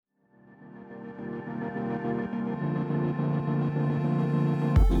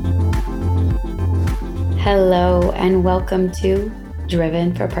Hello and welcome to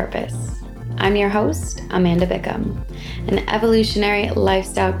Driven for Purpose. I'm your host, Amanda Bickham, an evolutionary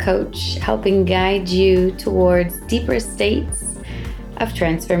lifestyle coach helping guide you towards deeper states of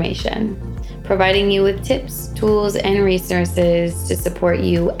transformation, providing you with tips, tools, and resources to support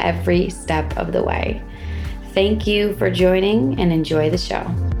you every step of the way. Thank you for joining and enjoy the show.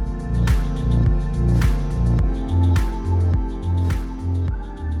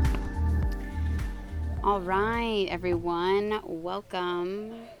 All right, everyone,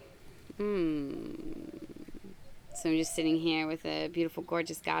 welcome. So I'm just sitting here with a beautiful,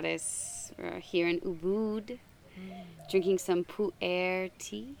 gorgeous goddess. We're here in Ubud, drinking some pu'er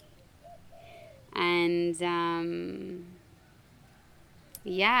tea. And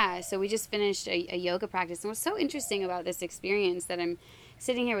so we just finished a yoga practice. And what's so interesting about this experience that I'm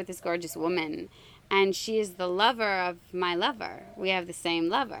sitting here with this gorgeous woman, and she is the lover of my lover. We have the same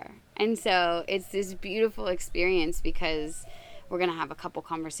lover. And so it's this beautiful experience because we're going to have a couple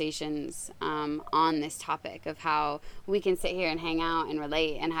conversations on this topic of how we can sit here and hang out and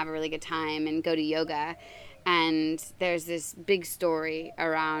relate and have a really good time and go to yoga. And there's this big story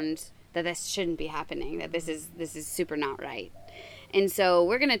around that this shouldn't be happening, that this is super not right. And so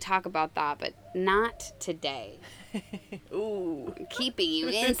we're going to talk about that, but not today. Ooh. Keeping you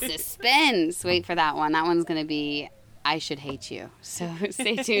in suspense. Wait for that one. That one's going to be I Should Hate You. So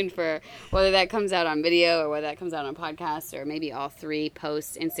stay tuned for whether that comes out on video or whether that comes out on podcast or maybe all three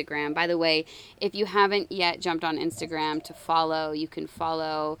posts, Instagram. By the way, if you haven't yet jumped on Instagram to follow, you can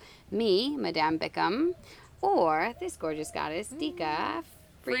follow me, Madame Bickham, or this gorgeous goddess, Dika,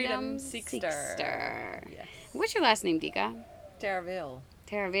 Freedom Seekster. Yes. What's your last name, Dika? Terraville.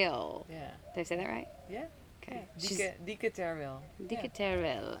 Terraville. Yeah. Did I say that right? Yeah. Okay. Dika Terraville. Dika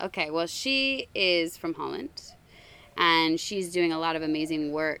Terraville. Okay, well, she is from Holland. And she's doing a lot of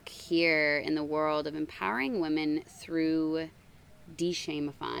amazing work here in the world of empowering women through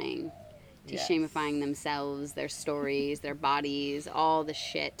de-shamifying themselves, their stories, their bodies, all the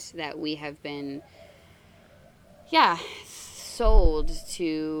shit that we have been, sold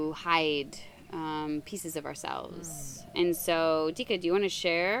to hide pieces of ourselves. And so, Dika, do you want to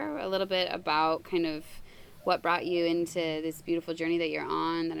share a little bit about kind of what brought you into this beautiful journey that you're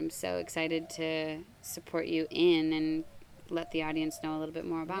on, that I'm so excited to support you in and let the audience know a little bit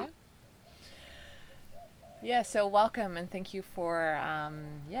more about? Yeah, so welcome and thank you for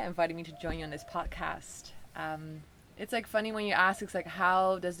inviting me to join you on this podcast. It's like funny when you ask, it's like,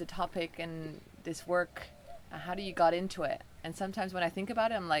 how does the topic and this work, how do you got into it? And sometimes when I think about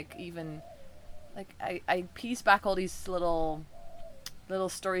it, I'm like, even like I piece back all these little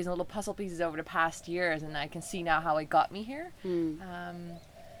stories and little puzzle pieces over the past years, and I can see now how it got me here.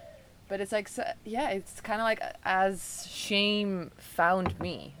 But it's like, it's kind of like as shame found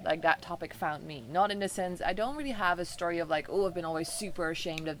me, like that topic found me. Not in the sense, I don't really have a story of like, oh, I've been always super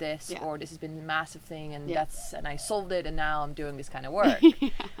ashamed of this, or this has been a massive thing, and and I solved it, and now I'm doing this kind of work.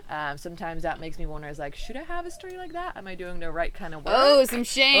 Sometimes that makes me wonder, is like, should I have a story like that? Am I doing the right kind of work? Oh, some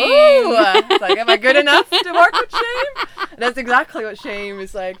shame. Ooh, it's like, am I good enough to work with shame? And that's exactly what shame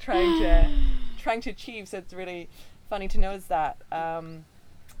is like trying to achieve. So it's really funny to notice that.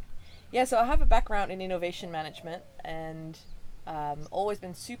 So I have a background in innovation management and always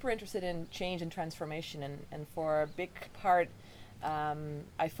been super interested in change and transformation. And for a big part,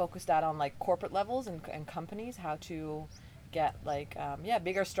 I focused that on like corporate levels and companies, how to get like,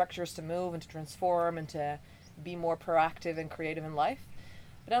 bigger structures to move and to transform and to be more proactive and creative in life.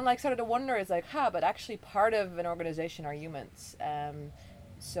 But I'm like started to wonder, is like, but actually part of an organization are humans.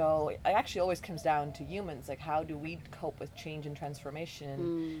 So it actually always comes down to humans, like how do we cope with change and transformation,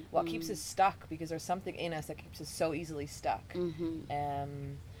 and what keeps us stuck, because there's something in us that keeps us so easily stuck.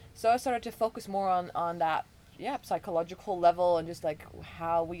 So I started to focus more on that psychological level and just like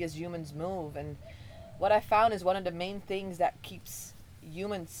how we as humans move. And what I found is one of the main things that keeps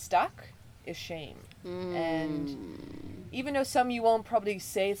humans stuck is shame. And even though some you won't probably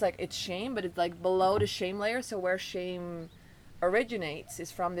say it's like it's shame, but it's like below the shame layer. So where shame originates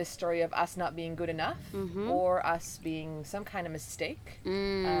is from this story of us not being good enough, or us being some kind of mistake,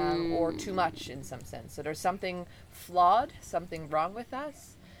 or too much in some sense. So there's something flawed, something wrong with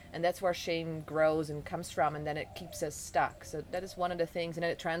us, and that's where shame grows and comes from, and then it keeps us stuck. So that is one of the things, and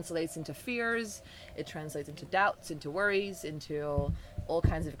then it translates into fears, it translates into doubts, into worries, into all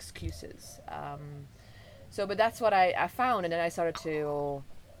kinds of excuses. But that's what I found, and then I started to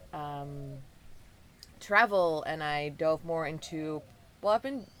travel, and I dove more into, I've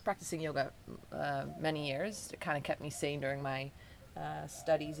been practicing yoga many years. It kind of kept me sane during my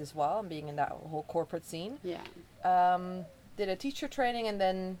studies as well, and being in that whole corporate scene. Did a teacher training, and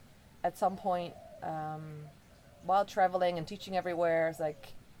then at some point while traveling and teaching everywhere, it's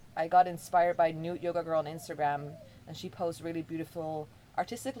like I got inspired by Nude Yoga Girl on Instagram, and she posts really beautiful,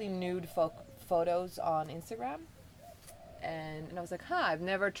 artistically nude photos on Instagram. And I was like, I've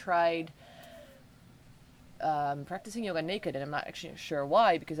never tried practicing yoga naked, and I'm not actually sure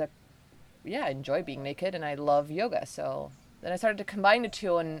why, because I enjoy being naked and I love yoga. So then I started to combine the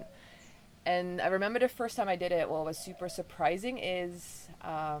two, and I remember the first time I did it, what was super surprising is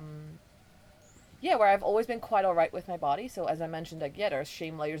where I've always been quite all right with my body. So as I mentioned, like, there's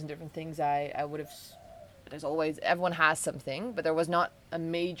shame layers and different things I would have, there's always, everyone has something, but there was not a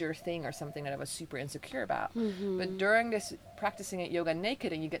major thing or something that I was super insecure about. Mm-hmm. But during this practicing at yoga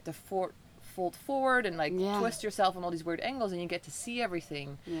naked, and you get to fold forward and like twist yourself on all these weird angles, and you get to see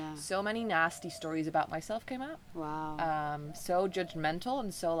everything. Yeah. So many nasty stories about myself came out. Wow. So judgmental,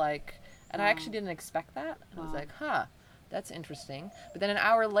 and so like, and I actually didn't expect that. I was like, that's interesting. But then an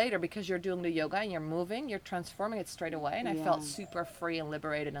hour later, because you're doing the yoga and you're moving, you're transforming it straight away. And I felt super free and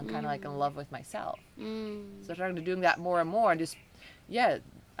liberated and kind of like in love with myself. So I started doing that more and more, and just,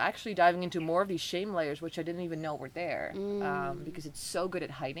 actually diving into more of these shame layers, which I didn't even know were there, because it's so good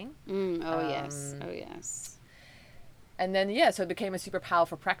at hiding. Yes. And then, so it became a super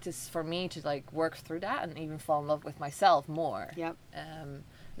powerful practice for me to like work through that and even fall in love with myself more. Yep.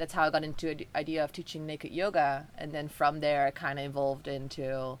 That's how I got into the idea of teaching naked yoga. And then from there, it kind of evolved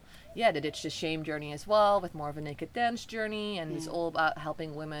into, the Ditch the Shame journey as well, with more of a naked dance journey. And it's all about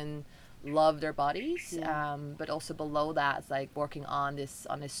helping women love their bodies. But also below that, it's like working on this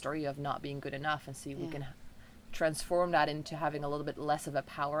story of not being good enough, and see if we can transform that into having a little bit less of a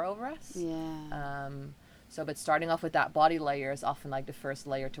power over us. But starting off with that body layer is often like the first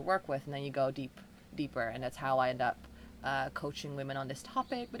layer to work with, and then you go deeper. And that's how I end up coaching women on this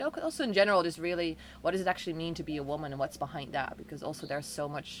topic, but also in general, just really, what does it actually mean to be a woman, and what's behind that? Because also there's so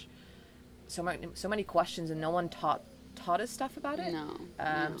many questions, and no one taught us stuff about it.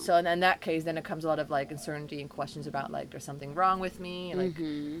 No. So in that case, then it comes a lot of like uncertainty and questions about like, there's something wrong with me, and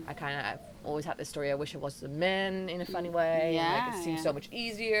like I've always had this story, I wish I was a man in a funny way, and like it seems so much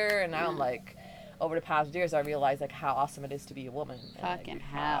easier, and now I'm like, over the past years, I realized like how awesome it is to be a woman. Fucking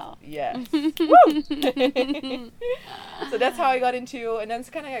hell. Yes. Woo! So that's how I got into, and then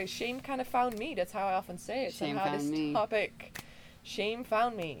it's kind of like shame kind of found me. That's how I often say it. Shame somehow found this me. Topic, shame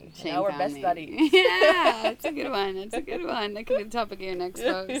found me. Shame now we're found best me. buddies. Yeah, that's a good one. That could be the topic of your next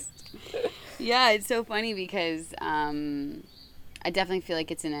post. Yeah, it's so funny because I definitely feel like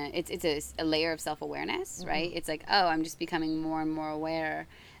it's a layer of self-awareness, right? It's like, I'm just becoming more and more aware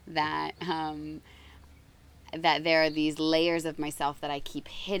that that there are these layers of myself that I keep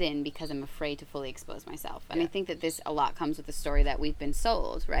hidden because I'm afraid to fully expose myself. And I think that this a lot comes with the story that we've been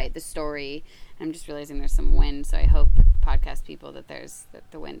sold, right? The story, I'm just realizing there's some wind, so I hope podcast people that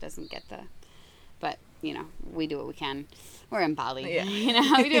the wind doesn't get but we do what we can. We're in Bali,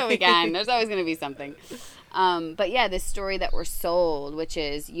 we do what we can. There's always going to be something. But this story that we're sold, which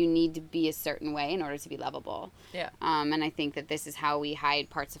is you need to be a certain way in order to be lovable. Yeah. And I think that this is how we hide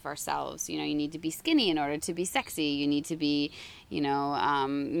parts of ourselves. You need to be skinny in order to be sexy. You need to be,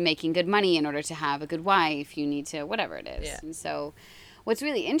 making good money in order to have a good wife. You need to, whatever it is. Yeah. And so what's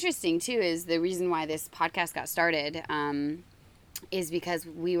really interesting too is the reason why this podcast got started, is because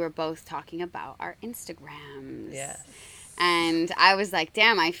we were both talking about our Instagrams. Yes. And I was like,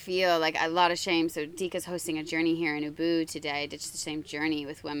 damn, I feel like a lot of shame. So Dika's hosting a journey here in Ubud today, Ditch the Shame journey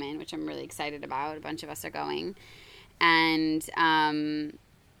with women, which I'm really excited about. A bunch of us are going. And,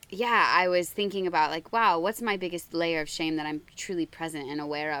 I was thinking about like, wow, what's my biggest layer of shame that I'm truly present and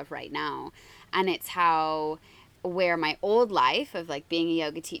aware of right now? And it's where my old life of like being a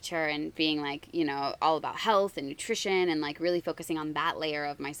yoga teacher and being like, all about health and nutrition and like really focusing on that layer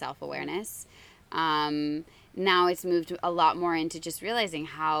of my self-awareness. Now it's moved a lot more into just realizing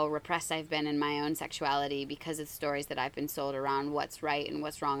how repressed I've been in my own sexuality because of stories that I've been sold around what's right and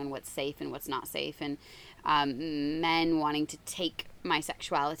what's wrong and what's safe and what's not safe, and men wanting to take my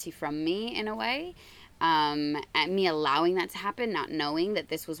sexuality from me in a way, and me allowing that to happen, not knowing that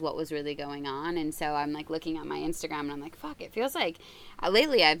this was what was really going on. And so I'm like looking at my Instagram and I'm like, fuck, it feels like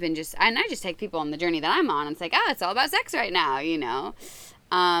lately I've been and I just take people on the journey that I'm on, and it's like, it's all about sex right now,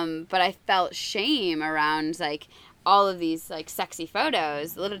 but I felt shame around like all of these like sexy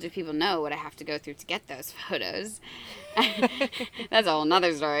photos. Little do people know what I have to go through to get those photos. That's a whole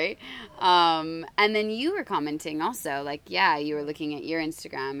nother story. And then you were commenting also, like, you were looking at your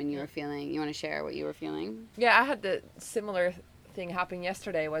Instagram and you were feeling, you want to share what you were feeling? Yeah, I had the similar thing happened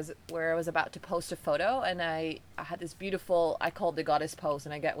yesterday was where I was about to post a photo, and I had this beautiful, I call it the goddess pose,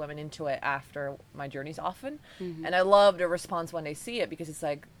 and I get women into it after my journeys often. And I love the response when they see it, because it's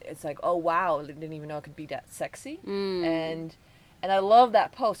like, oh wow, I didn't even know it could be that sexy. And I love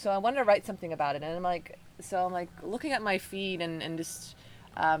that post, so I wanted to write something about it. And I'm like looking at my feed and just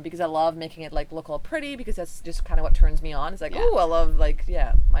because I love making it like look all pretty, because that's just kind of what turns me on. It's like, oh, I love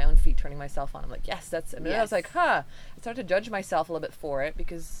my own feet turning myself on. I'm like, yes, that's. And then I was like, I started to judge myself a little bit for it,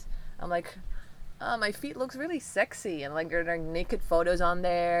 because I'm like, my feet looks really sexy, and like there are naked photos on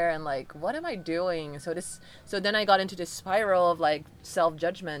there, and like, what am I doing? So then I got into this spiral of like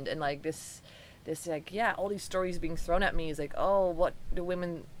self-judgment, and like this like, all these stories being thrown at me is like, oh, what do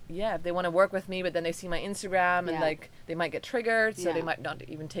women, if they want to work with me, but then they see my Instagram and like they might get triggered, so they might not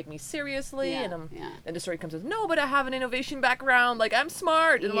even take me seriously. And then the story comes with, no, but I have an innovation background, like I'm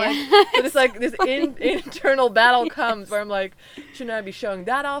smart, and like, so it's like this internal battle comes where I'm like, shouldn't I be showing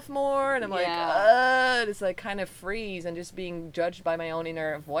that off more? And I'm like, it's like kind of freeze and just being judged by my own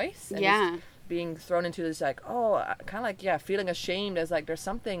inner voice, and just being thrown into this like, kind of like feeling ashamed, as like there's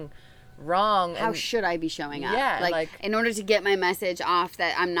something wrong. How should I be showing up? Like in order to get my message off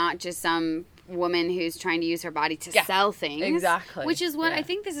that I'm not just some woman who's trying to use her body to sell things. Exactly. Which is what I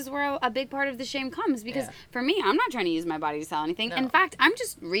think this is where a big part of the shame comes, because for me, I'm not trying to use my body to sell anything. No. In fact, I'm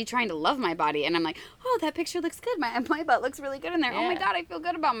just trying to love my body, and I'm like, oh, that picture looks good. My butt looks really good in there. Oh my God, I feel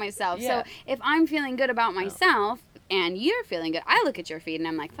good about myself. So if I'm feeling good about myself, and you're feeling good, I look at your feed and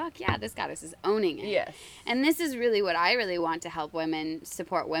I'm like, fuck yeah, this goddess is owning it. Yes. And this is really what I really want to help women,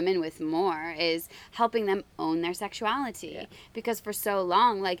 support women with more, is helping them own their sexuality. Yeah. Because for so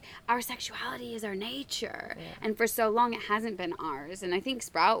long, like, our sexuality is our nature. Yeah. And for so long, it hasn't been ours. And I think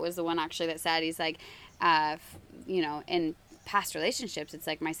Sprout was the one actually that said, he's like, in past relationships, it's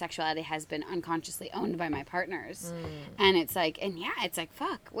like my sexuality has been unconsciously owned by my partners. And it's like,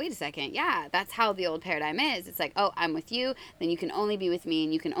 fuck, wait a second. Yeah, that's how the old paradigm is. It's like, oh, I'm with you, then you can only be with me,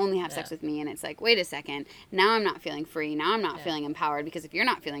 and you can only have sex with me. And it's like, wait a second, now I'm not feeling free, now I'm not feeling empowered, because if you're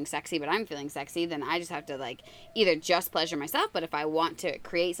not feeling sexy but I'm feeling sexy, then I just have to like either just pleasure myself, but if I want to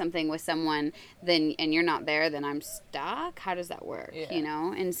create something with someone, then, and you're not there, then I'm stuck. How does that work? You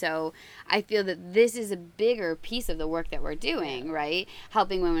know? And so I feel that this is a bigger piece of the work that we're doing, right?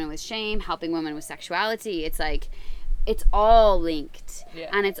 Helping women with shame, helping women with sexuality. It's like, it's all linked,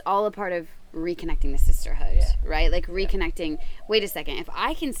 and it's all a part of reconnecting the sisterhood, right? Like reconnecting, wait a second, if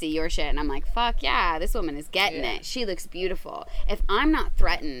I can see your shit and I'm like, fuck yeah, this woman is getting it, she looks beautiful. If I'm not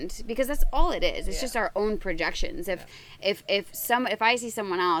threatened, because that's all it is, it's just our own projections. If I see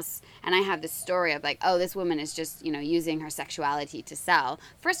someone else and I have this story of like, oh, this woman is just, using her sexuality to sell,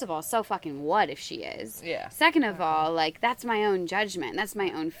 first of all, so fucking what if she is? Second of all, like, that's my own judgment, that's my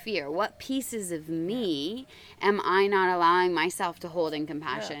own fear. What pieces of me am I not allowing myself to hold in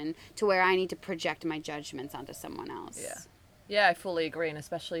compassion to where I need to project my judgments onto someone else? Yeah, I fully agree, and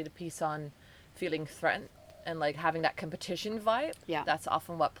especially the piece on feeling threatened and like having that competition vibe. That's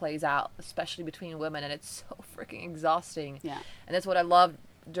often what plays out, especially between women, and it's so freaking exhausting. And that's what I love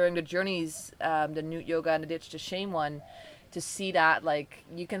during the journeys, the Newt Yoga and the Ditch to Shame one, to see that like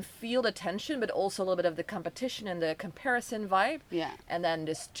you can feel the tension, but also a little bit of the competition and the comparison vibe. And then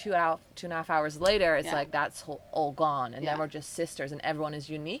just 2.5 hours later, it's like that's all gone, and then we're just sisters, and everyone is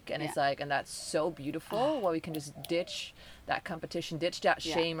unique, and it's like, and that's so beautiful. Where we can just ditch that competition, ditch that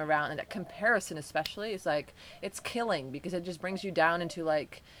shame around, and that comparison especially is like, it's killing, because it just brings you down into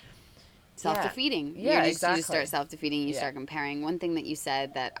like self-defeating. You just start self-defeating. You start comparing. One thing that you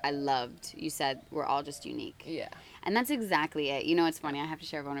said that I loved, you said we're all just unique. And that's exactly it. You know, it's funny, I have to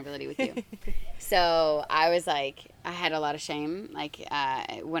share vulnerability with you. So I was like, I had a lot of shame. Like,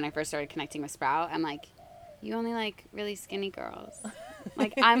 when I first started connecting with Sprout, I'm like, you only like really skinny girls.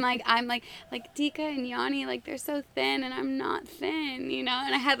 Like, I'm like Tika and Yanni, like, they're so thin and I'm not thin, And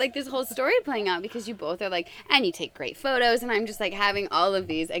I had like this whole story playing out, because you both are like, and you take great photos, and I'm just like having all of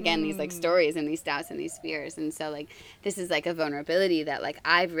these, again, these like stories and these doubts and these fears. And so like, this is like a vulnerability that like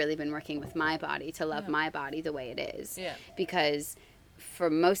I've really been working with my body to love my body the way it is. Because for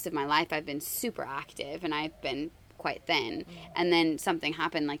most of my life I've been super active and I've been quite thin, and then something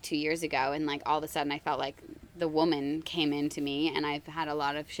happened like 2 years ago, and like all of a sudden I felt like the woman came into me, and I've had a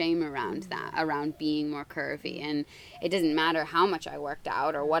lot of shame around that, around being more curvy. And it doesn't matter how much I worked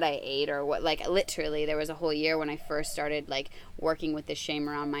out or what I ate or what, like, literally there was a whole year when I first started like working with the shame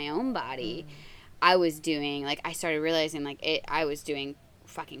around my own body. I was doing, like, I started realizing like I was doing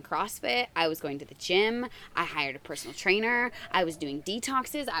fucking CrossFit. I was going to the gym. I hired a personal trainer. I was doing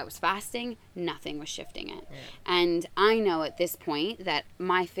detoxes. I was fasting. Nothing was shifting it. Yeah. And I know at this point that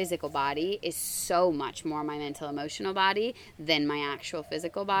my physical body is so much more my mental emotional body than my actual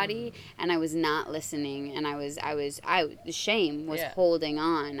physical body. And I was not listening, and the shame was holding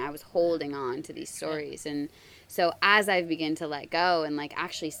on. I was holding on to these stories. And so as I've begun to let go and like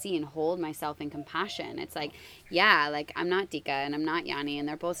actually see and hold myself in compassion, it's like, yeah, like I'm not Dika and I'm not Yanni, and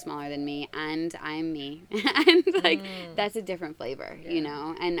they're both smaller than me, and I'm me. And like that's a different flavor, you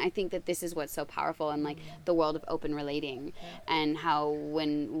know? And I think that this is what's so powerful in like the world of open relating, and how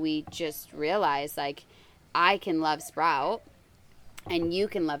when we just realize like I can love Sprout, and you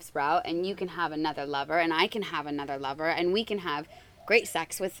can love Sprout, and you can have another lover, and I can have another lover, and we can have great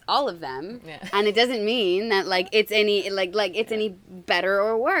sex with all of them, and it doesn't mean that like it's any it's any better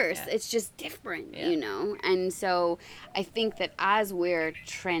or worse. It's just different, you know. And so I think that as we're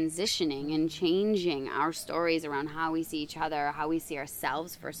transitioning and changing our stories around how we see each other, how we see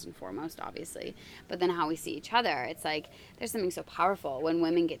ourselves first and foremost, obviously, but then how we see each other, it's like there's something so powerful when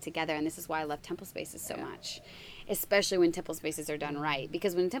women get together. And this is why I love temple spaces so much, especially when temple spaces are done right.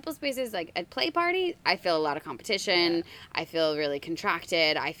 Because when temple spaces, like at play party, I feel a lot of competition. I feel really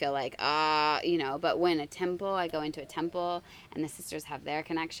contracted. I feel like, you know, but when a temple, I go into a temple and the sisters have their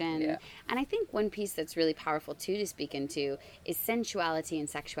connection. And I think one piece that's really powerful too to speak into is sensuality and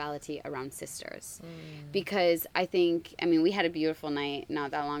sexuality around sisters. Because I think, I mean, we had a beautiful night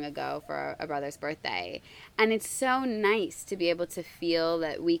not that long ago for a brother's birthday. And it's so nice to be able to feel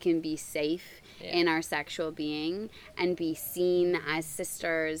that we can be safe in our sexual being and be seen as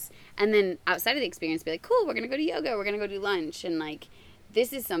sisters, and then outside of the experience be like, cool, we're gonna go to yoga, we're gonna go do lunch. And like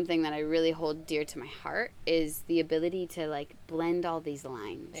this is something that I really hold dear to my heart, is the ability to like blend all these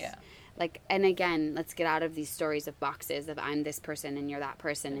lines. Like, and again, let's get out of these stories of boxes of I'm this person and you're that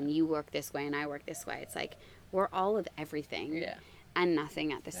person and you work this way and I work this way. It's like we're all of everything and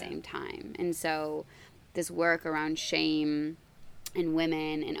nothing at the same time. And so this work around shame and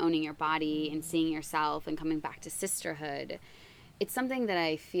women and owning your body and seeing yourself and coming back to sisterhood, it's something that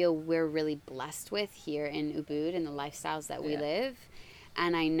I feel we're really blessed with here in Ubud and the lifestyles that we live.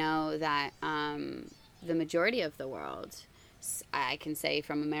 And I know that the majority of the world, I can say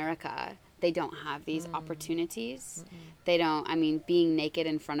from America, they don't have these opportunities. They don't, I mean, being naked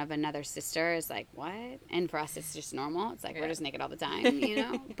in front of another sister is like, what? And for us, it's just normal. It's like, we're just naked all the time, you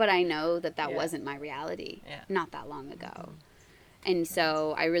know? But I know that that wasn't my reality not that long ago. And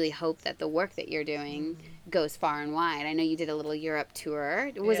so I really hope that the work that you're doing goes far and wide. I know you did a little Europe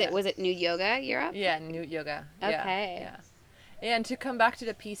tour. Was it Nude Yoga Europe? Yeah, Nude Yoga. Okay. Yeah, and to come back to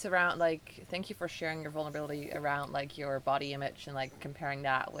the piece around, like, thank you for sharing your vulnerability around, like, your body image and, like, comparing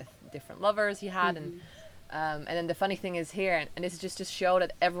that with different lovers you had. And then the funny thing is here, and this is just to show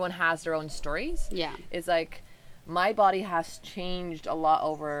that everyone has their own stories. It's like, my body has changed a lot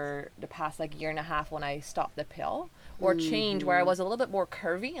over the past, like, year and a half when I stopped the pill. Or change where I was a little bit more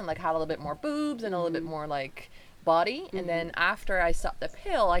curvy and like had a little bit more boobs and a little bit more like body. And then after I stopped the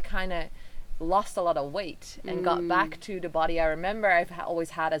pill, I kind of lost a lot of weight and got back to the body I remember I've always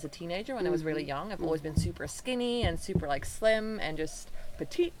had as a teenager when I was really young. I've always been super skinny and super like slim and just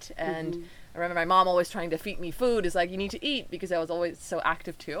petite. And I remember my mom always trying to feed me food. It's like, you need to eat, because I was always so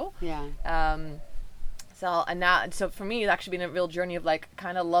active too. So for me, it's actually been a real journey of like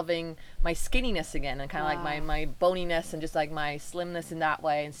kind of loving my skinniness again, and kind of like my boniness and just like my slimness in that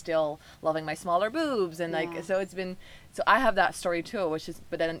way, and still loving my smaller boobs. And like, so I have that story too,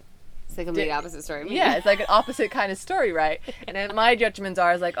 but then it's like a complete opposite story. Yeah, it's like an opposite kind of story, right? And then my judgments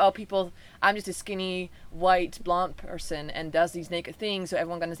are like, oh, I'm just a skinny, white, blonde person and does these naked things, so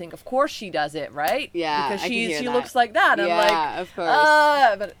everyone's gonna think, of course she does it, right? Yeah, because she looks like that. And yeah, I'm like, of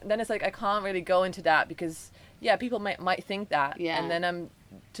course. But then it's like I can't really go into that, because people might think that. And then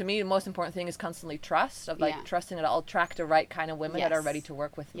to me, the most important thing is constantly trust, of like trusting that I'll attract the right kind of women that are ready to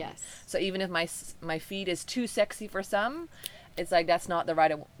work with me. So even if my feed is too sexy for some, it's like that's not the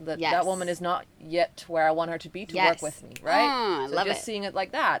right that woman is not yet where I want her to be to work with me, right? So love just seeing it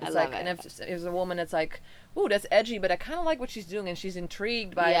like that, it's like, and if there's a woman that's like, ooh, that's edgy, but I kind of like what she's doing, and she's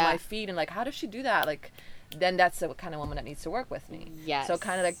intrigued by my feed, and like, how does she do that? Like, then that's the kind of woman that needs to work with me. So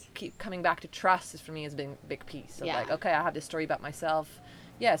kind of like keep coming back to trust is for me has been a big piece. So like, okay, I have this story about myself.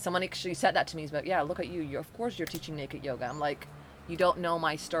 Someone actually said that to me, but look at you. Of course you're teaching naked yoga. I'm like, you don't know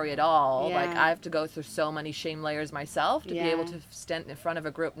my story at all. Like, I have to go through so many shame layers myself to be able to stand in front of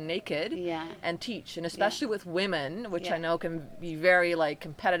a group naked and teach. And especially with women, which I know can be very like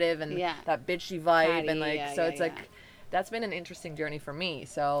competitive and that bitchy vibe. And like, so it's like, that's been an interesting journey for me.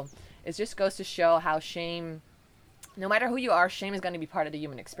 So it just goes to show how shame no matter who you are, shame is going to be part of the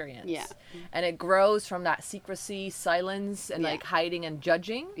human experience. Yeah. And it grows from that secrecy, silence, and like hiding and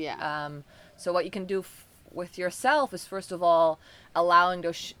judging. Yeah. So what you can do with yourself is, first of all, allowing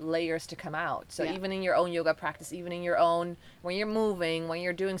those layers to come out. So even in your own yoga practice, even in your own, when you're moving, when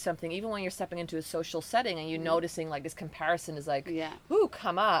you're doing something, even when you're stepping into a social setting and you're noticing like this comparison is like, ooh,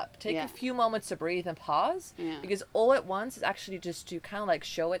 come up. Take a few moments to breathe and pause. Yeah. Because all it wants is actually just to kind of like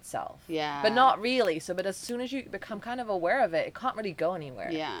show itself. Yeah. But not really. So, but as soon as you become kind of aware of it, it can't really go anywhere.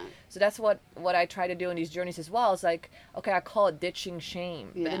 Yeah. So that's what I try to do in these journeys as well. It's like, okay, I call it ditching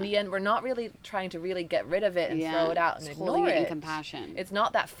shame. But in the end, we're not really trying to really get rid of it and throw it out and ignore it. In compassion. It's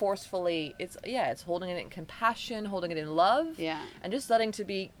not that forcefully. It's holding it in compassion, holding it in love, and just letting to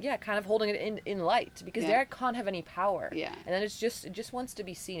be kind of holding it in light, because there it can't have any power. And then it just wants to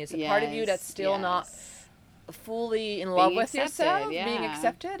be seen. It's a part of you that's still not fully in love with yourself, being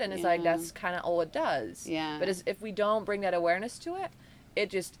accepted, and it's like that's kind of all it does. But if we don't bring that awareness to it,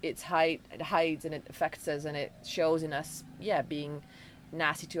 it hides and it affects us, and it shows in us being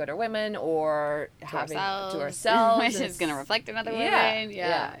nasty to other women or having to ourselves, which is going to reflect on other women.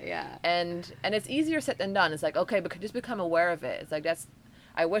 And it's easier said than done. It's like, okay, but just become aware of it. It's like,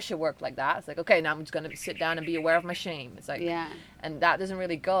 I wish it worked like that. It's like, okay, now I'm just going to sit down and be aware of my shame. It's like, and that doesn't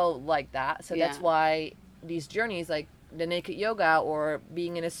really go like that. So that's why these journeys, like the naked yoga or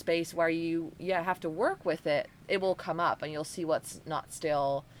being in a space where you have to work with it, it will come up and you'll see what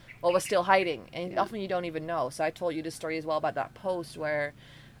was still hiding, and often you don't even know. So I told you the story as well about that post where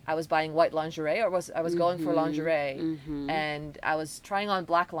I was buying white lingerie, or I was going for lingerie, and I was trying on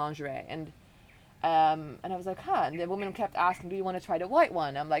black lingerie, and I was like, and the woman kept asking, do you want to try the white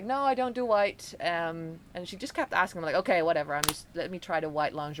one? I'm like, no, I don't do white, and she just kept asking. I'm like, okay, whatever, let me try the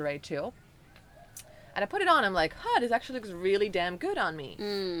white lingerie too. And I put it on. I'm like, this actually looks really damn good on me.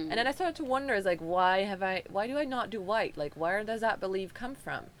 And then I started to wonder, is like, why do I not do white? Like, where does that belief come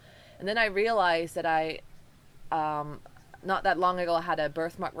from? And then I realized that not that long ago, I had a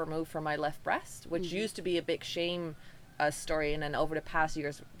birthmark removed from my left breast, which used to be a big shame story. And then over the past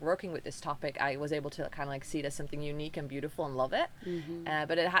years working with this topic, I was able to kind of like see it as something unique and beautiful and love it.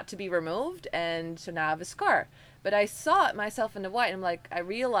 But it had to be removed. And so now I have a scar. But I saw it myself in the white, and I'm like, I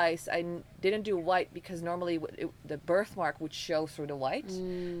realized I didn't do white because normally the birthmark would show through the white.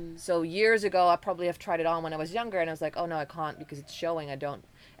 So years ago, I probably have tried it on when I was younger, and I was like, oh no, I can't because it's showing. I don't.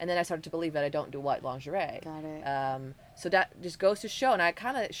 And then I started to believe that I don't do white lingerie. Got it. So that just goes to show, and it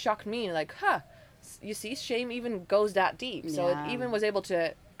kind of shocked me, like, you see, shame even goes that deep. So it even was able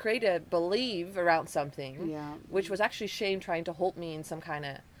to create a belief around something, which was actually shame trying to hold me in some kind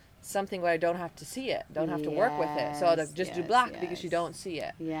of something where I don't have to see it, don't have to work with it. So I'll just do black because you don't see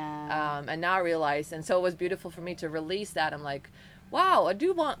it. And now I realize, and so it was beautiful for me to release that. I'm like, wow, I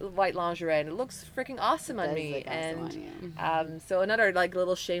do want white lingerie, and it looks freaking awesome on me. And so another like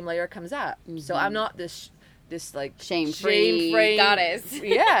little shame layer comes up. So I'm not this like shame-free goddess.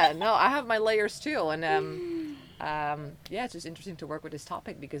 No, I have my layers too, and it's just interesting to work with this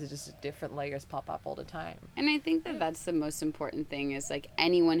topic because it's just different layers pop up all the time. And I think that that's the most important thing is like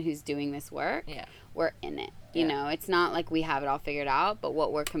anyone who's doing this work, we're in it. You know, it's not like we have it all figured out, but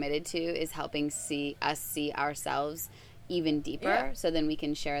what we're committed to is helping us see ourselves even deeper, so then we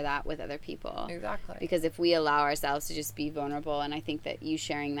can share that with other people. Exactly. Because if we allow ourselves to just be vulnerable, and I think that you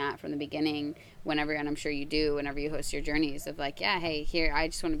sharing that from the beginning, whenever, and I'm sure you do, whenever you host your journeys of like, hey, here, I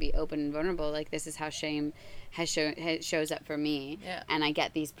just want to be open and vulnerable. Like, this is how shame shows up for me. And I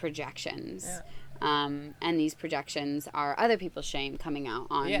get these projections. And these projections are other people's shame coming out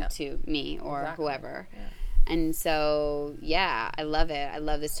on to me or whoever. And so, I love it. I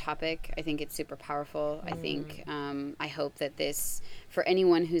love this topic. I think it's super powerful. I think, I hope that this, for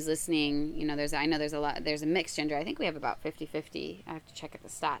anyone who's listening, you know, there's a mixed gender. I think we have about 50-50. I have to check at the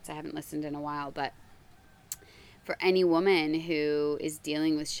stats. I haven't listened in a while, but for any woman who is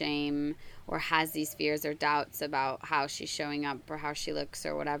dealing with shame or has these fears or doubts about how she's showing up or how she looks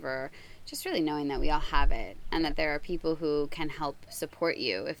or whatever, just really knowing that we all have it and that there are people who can help support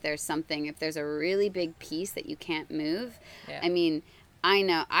you if there's a really big piece that you can't move. I mean, I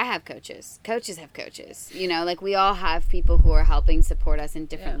know I have coaches have coaches, you know, like we all have people who are helping support us in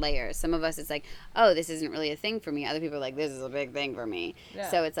different layers. Some of us, it's like, oh, this isn't really a thing for me. Other people are like, this is a big thing for me.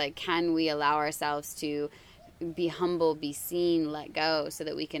 So it's like, can we allow ourselves to be humble, be seen, let go, so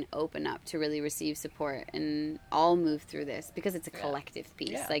that we can open up to really receive support and all move through this, because it's a collective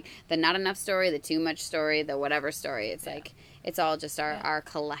piece. Like the not enough story, the too much story, the whatever story, it's like it's all just our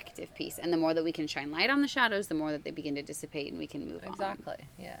collective piece. And the more that we can shine light on the shadows, the more that they begin to dissipate and we can move on. Exactly.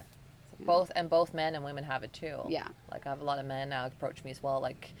 So both men and women have it too. Like I have a lot of men now approach me as well,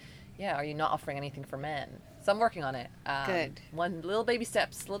 like, are you not offering anything for men? So I'm working on it. Good. Little baby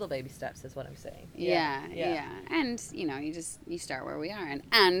steps is what I'm saying. Yeah. And, you start where we are.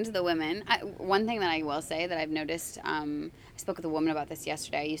 And the women, one thing that I will say that I've noticed, I spoke with a woman about this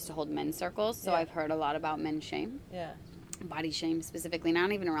yesterday. I used to hold men's circles, so I've heard a lot about men's shame. Yeah. Body shame specifically,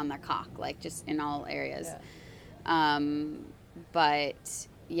 not even around their cock, like just in all areas. Yeah. But,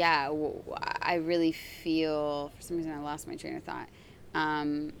 yeah, I really feel, for some reason I lost my train of thought,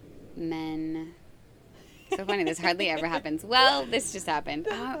 men... So funny, this hardly ever happens. Well, this just happened.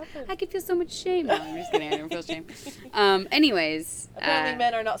 I could feel so much shame. No, I'm just kidding. I don't feel shame. Anyways. Apparently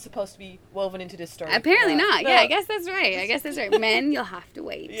men are not supposed to be woven into this story. Apparently not. Yeah, I guess that's right. Men, you'll have to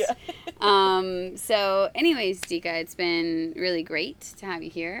wait. Yeah. So anyways, Dika, it's been really great to have you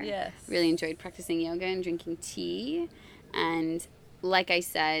here. Yes. Really enjoyed practicing yoga and drinking tea. And like I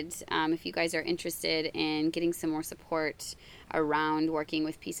said, if you guys are interested in getting some more support around working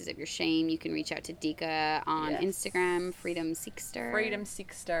with pieces of your shame, you can reach out to Dika on Instagram, Freedom Seekster. Freedom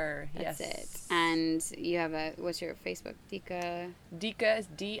Seekster, yes. That's it. And you have what's your Facebook, Dika? Dika is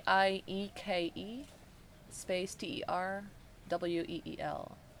Dieke space TERWEEL.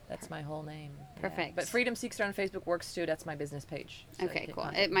 That's my whole name. Perfect. Yeah. But Freedom Seekster on Facebook works too. That's my business page. So okay, cool.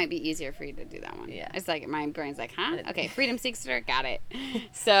 It might be easier for you to do that one. Yeah. It's like my brain's like, huh? Okay, Freedom Seekster, got it.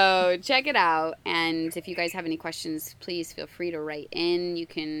 So check it out. And if you guys have any questions, please feel free to write in. You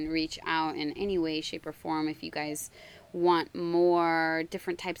can reach out in any way, shape, or form. If you guys want more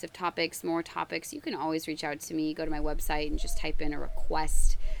different types of topics, more topics, you can always reach out to me. Go to my website and just type in a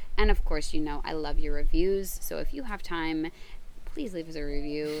request. And of course, I love your reviews. So if you have time, please leave us a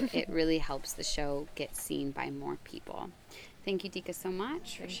review. It really helps the show get seen by more people. Thank you, Dika, so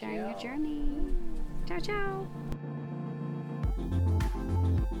much for sharing your journey. Ciao, ciao.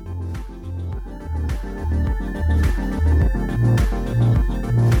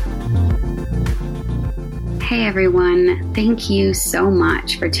 Hey everyone, thank you so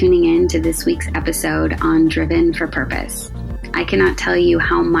much for tuning in to this week's episode on Driven for Purpose. I cannot tell you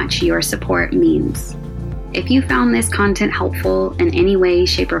how much your support means. If you found this content helpful in any way,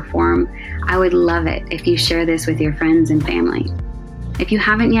 shape, or form, I would love it if you share this with your friends and family. If you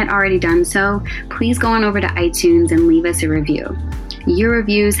haven't yet already done so, please go on over to iTunes and leave us a review. Your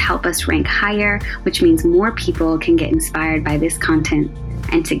reviews help us rank higher, which means more people can get inspired by this content,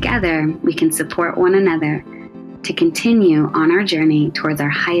 and together we can support one another to continue on our journey towards our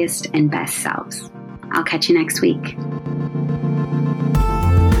highest and best selves. I'll catch you next week.